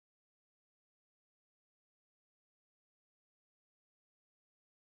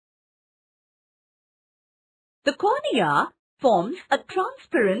The cornea forms a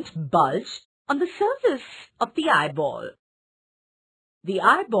transparent bulge on the surface of the eyeball. The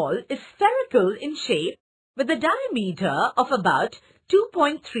eyeball is spherical in shape with a diameter of about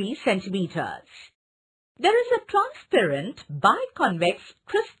 2.3 centimeters. There is a transparent biconvex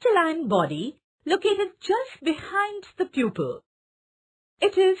crystalline body located just behind the pupil.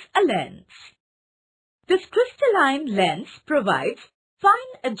 It is a lens. This crystalline lens provides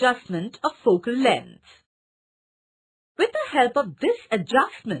fine adjustment of focal length. With the help of this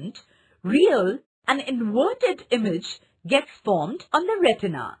adjustment, real and inverted image gets formed on the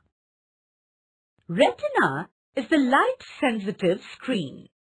retina. Retina is the light-sensitive screen.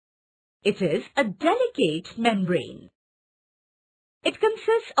 It is a delicate membrane. It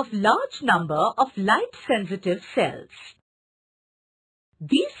consists of large number of light-sensitive cells.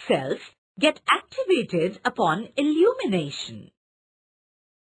 These cells get activated upon illumination.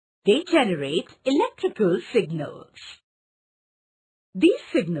 They generate electrical signals. These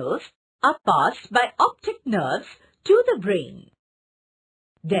signals are passed by optic nerves to the brain.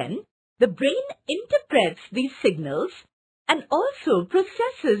 Then, the brain interprets these signals and also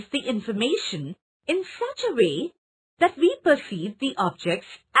processes the information in such a way that we perceive the objects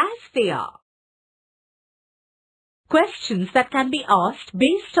as they are. Questions that can be asked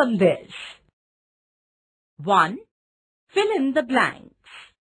based on this. 1. Fill in the blanks.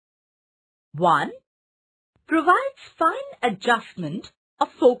 1. Provides fine adjustment of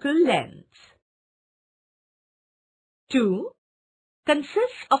focal length. 2.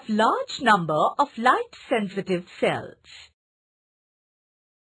 Consists of large number of light-sensitive cells.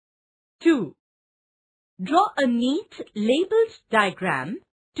 2. Draw a neat labeled diagram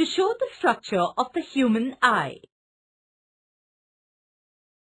to show the structure of the human eye.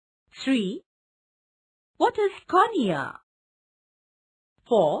 3. What is cornea?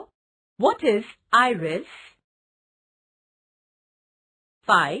 4. What is iris?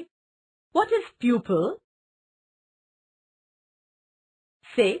 5. What is pupil?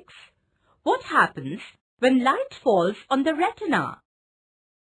 6. What happens when light falls on the retina?